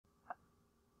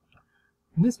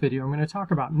In this video, I'm going to talk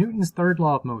about Newton's third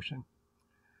law of motion.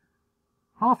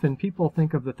 Often people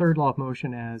think of the third law of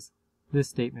motion as this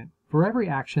statement: for every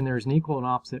action there is an equal and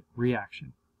opposite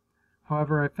reaction.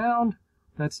 However, I found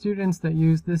that students that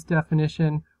use this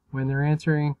definition when they're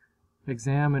answering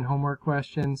exam and homework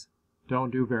questions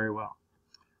don't do very well.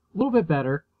 A little bit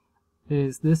better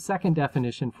is this second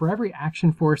definition: for every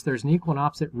action force there's an equal and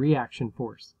opposite reaction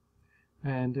force.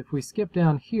 And if we skip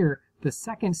down here, the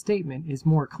second statement is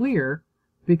more clear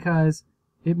because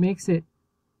it makes it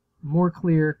more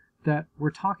clear that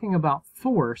we're talking about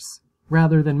force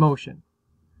rather than motion.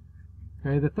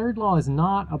 Okay, the third law is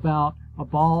not about a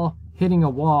ball hitting a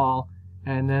wall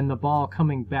and then the ball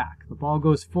coming back. The ball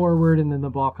goes forward and then the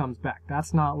ball comes back.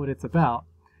 That's not what it's about.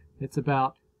 It's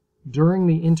about during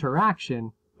the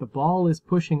interaction, the ball is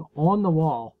pushing on the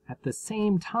wall at the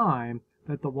same time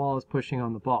that the wall is pushing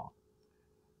on the ball.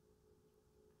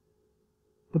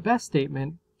 The best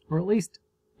statement, or at least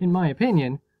in my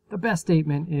opinion, the best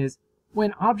statement is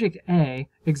when object A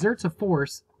exerts a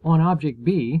force on object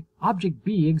B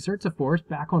exerts a force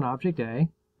back on object A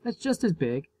that's just as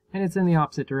big, and it's in the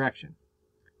opposite direction.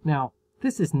 Now,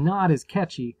 this is not as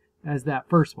catchy as that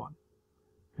first one.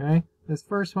 Okay? This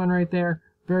first one right there,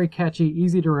 very catchy,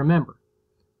 easy to remember.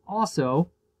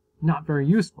 Also, not very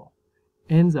useful.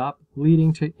 Ends up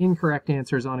leading to incorrect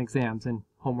answers on exams and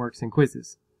homeworks and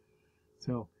quizzes.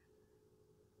 So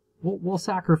we'll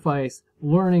sacrifice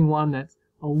learning one that's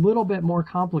a little bit more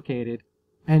complicated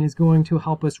and is going to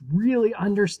help us really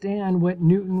understand what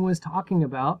Newton was talking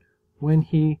about when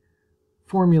he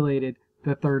formulated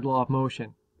the third law of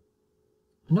motion.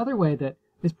 Another way that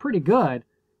is pretty good: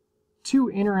 two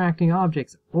interacting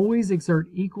objects always exert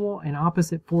equal and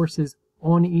opposite forces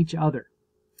on each other.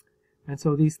 And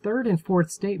so these third and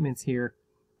fourth statements here,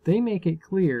 they make it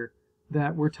clear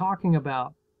that we're talking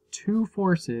about two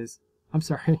forces,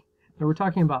 that we're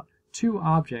talking about two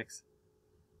objects.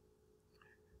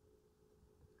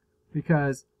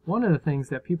 Because one of the things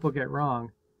that people get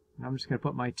wrong, and I'm just going to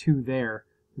put my 2 there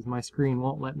because my screen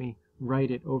won't let me write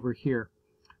it over here.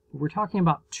 But we're talking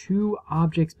about two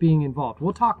objects being involved.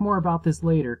 We'll talk more about this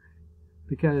later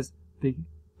because the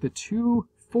two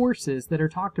forces that are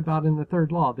talked about in the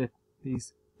third law,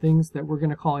 these things that we're going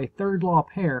to call a third law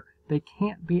pair, they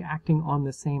can't be acting on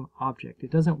the same object.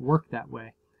 It doesn't work that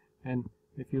way. And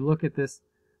if you look at this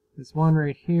one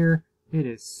right here, it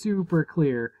is super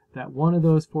clear that one of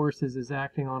those forces is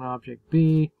acting on object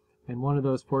B and one of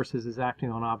those forces is acting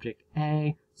on object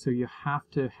A, so you have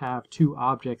to have two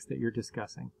objects that you're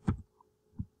discussing.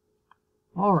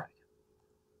 All right.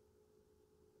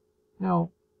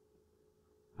 Now,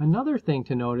 another thing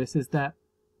to notice is that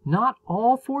not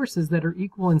all forces that are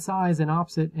equal in size and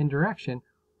opposite in direction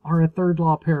are a third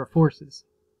law pair of forces.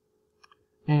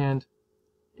 And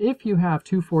if you have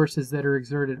two forces that are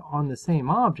exerted on the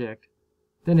same object,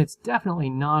 then it's definitely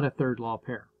not a third law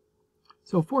pair.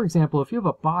 So for example, if you have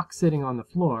a box sitting on the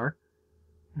floor,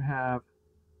 you have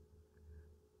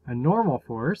a normal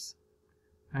force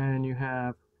and you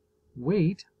have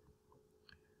weight.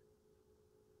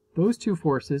 Those two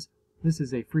forces, this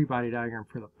is a free body diagram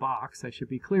for the box, I should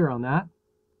be clear on that.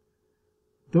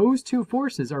 Those two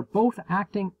forces are both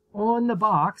acting on the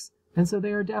box, and so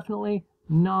they are definitely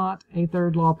not a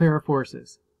third law pair of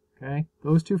forces. Okay?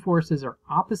 Those two forces are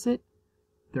opposite,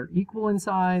 they're equal in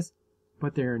size,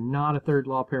 but they're not a third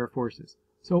law pair of forces.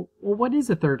 So, well, what is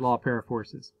a third law pair of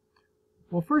forces?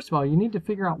 Well, first of all, you need to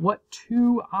figure out what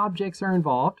two objects are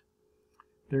involved.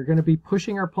 They're going to be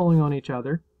pushing or pulling on each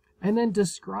other, and then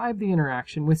describe the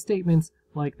interaction with statements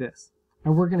like this.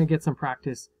 And we're going to get some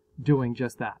practice doing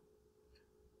just that.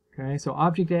 Okay, so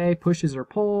object A pushes or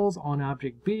pulls on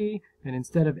object B, and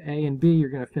instead of A and B, you're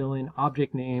going to fill in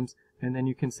object names, and then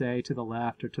you can say to the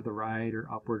left or to the right or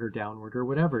upward or downward or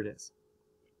whatever it is.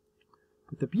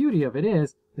 But the beauty of it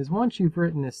is once you've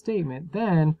written this statement,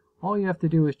 then all you have to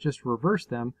do is just reverse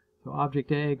them. So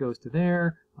object A goes to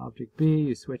there, object B,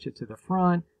 you switch it to the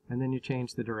front, and then you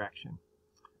change the direction.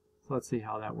 So let's see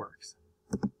how that works.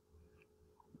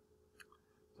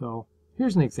 So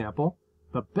here's an example.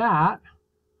 The bat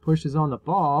pushes on the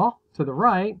ball to the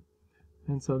right,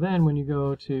 and so then when you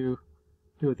go to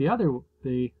do it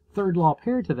the third law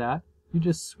pair to that, you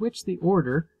just switch the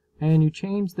order and you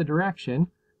change the direction,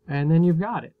 and then you've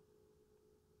got it.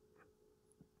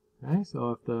 Okay,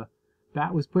 so if the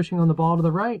bat was pushing on the ball to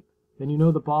the right, then you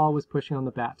know the ball was pushing on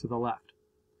the bat to the left.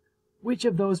 Which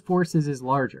of those forces is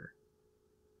larger?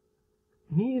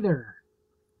 Neither.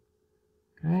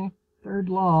 Okay, third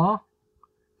law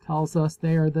tells us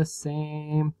they are the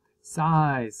same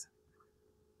size.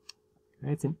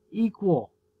 Okay, it's an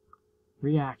equal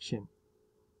reaction.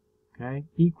 Okay,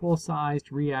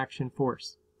 equal-sized reaction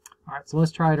force. All right, so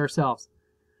let's try it ourselves.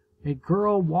 A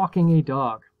girl walking a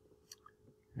dog.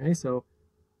 Okay, so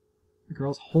the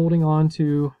girl's holding on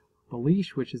to the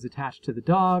leash, which is attached to the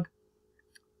dog.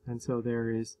 And so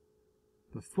there is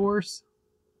the force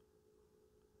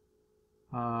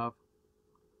of,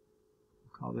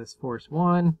 we'll call this force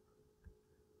 1.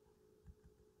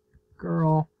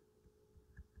 Girl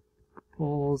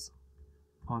pulls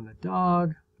on the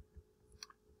dog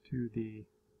to the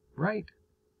right.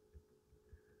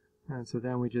 And so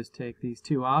then we just take these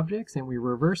two objects and we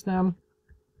reverse them.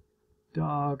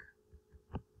 Dog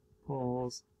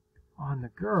pulls on the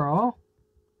girl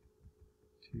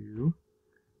to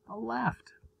the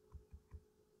left.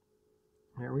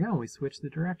 There we go. We switch the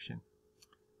direction.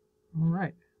 All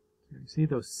right. So you see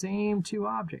those same two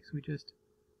objects. We just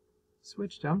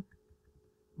switched them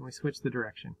and we switched the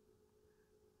direction.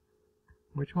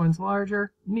 Which one's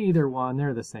larger? Neither one.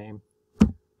 They're the same.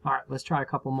 All right. Let's try a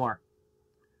couple more.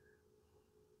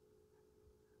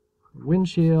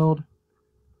 Windshield.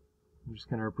 I'm just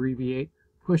going to abbreviate.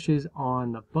 Pushes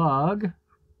on the bug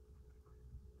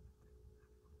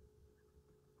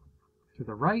to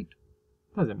the right.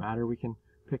 Doesn't matter, we can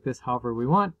pick this however we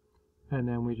want. And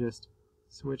then we just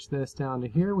switch this down to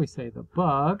here. We say the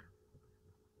bug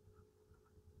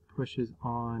pushes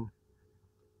on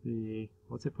the,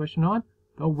 what's it pushing on?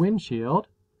 The windshield.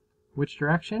 Which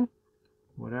direction?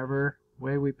 Whatever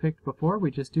way we picked before,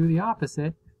 we just do the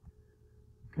opposite.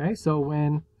 Okay, so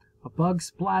when a bug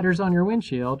splatters on your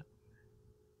windshield,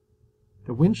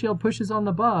 the windshield pushes on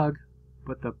the bug,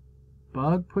 but the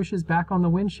bug pushes back on the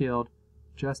windshield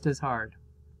just as hard.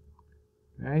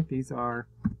 Okay, these are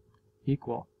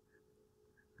equal.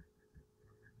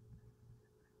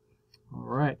 All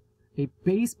right, a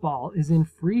baseball is in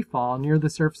free fall near the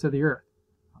surface of the earth.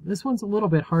 This one's a little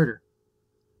bit harder.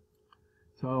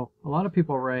 So a lot of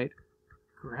people write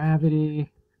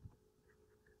gravity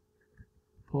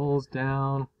pulls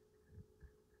down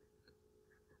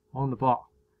on the ball.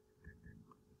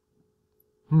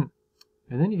 And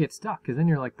then you get stuck because then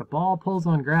you're like, the ball pulls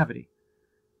on gravity.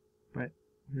 But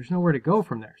there's nowhere to go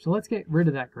from there. So let's get rid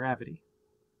of that gravity.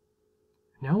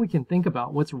 Now we can think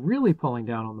about what's really pulling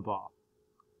down on the ball.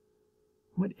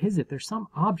 What is it? There's some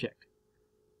object.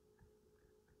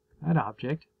 That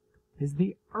object is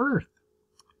the earth.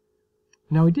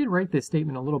 Now we did write this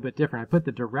statement a little bit different. I put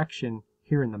the direction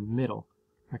here in the middle.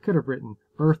 I could have written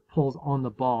earth pulls on the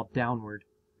ball downward.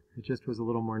 It just was a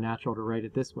little more natural to write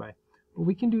it this way. But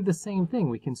we can do the same thing.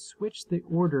 We can switch the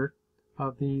order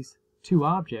of these two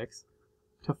objects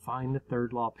to find the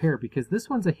third law pair, because this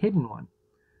one's a hidden one.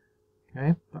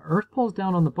 Okay, the earth pulls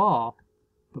down on the ball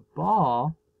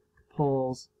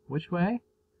pulls which way?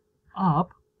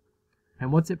 Up.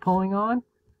 And what's it pulling on?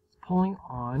 It's pulling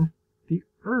on the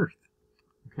earth.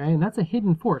 Okay, and that's a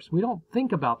hidden force. We don't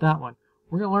think about that one.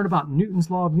 We're going to learn about Newton's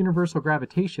law of universal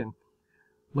gravitation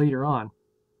later on.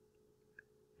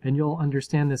 And you'll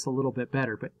understand this a little bit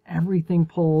better. But everything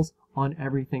pulls on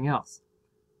everything else.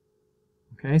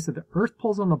 Okay, so the earth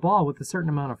pulls on the ball with a certain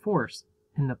amount of force.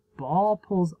 And the ball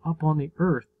pulls up on the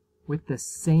earth with the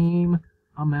same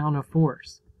amount of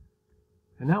force.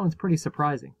 And that one's pretty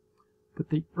surprising.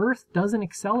 But the earth doesn't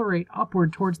accelerate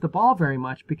upward towards the ball very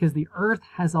much because the earth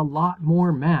has a lot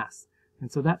more mass.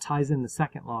 And so that ties in the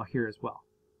second law here as well.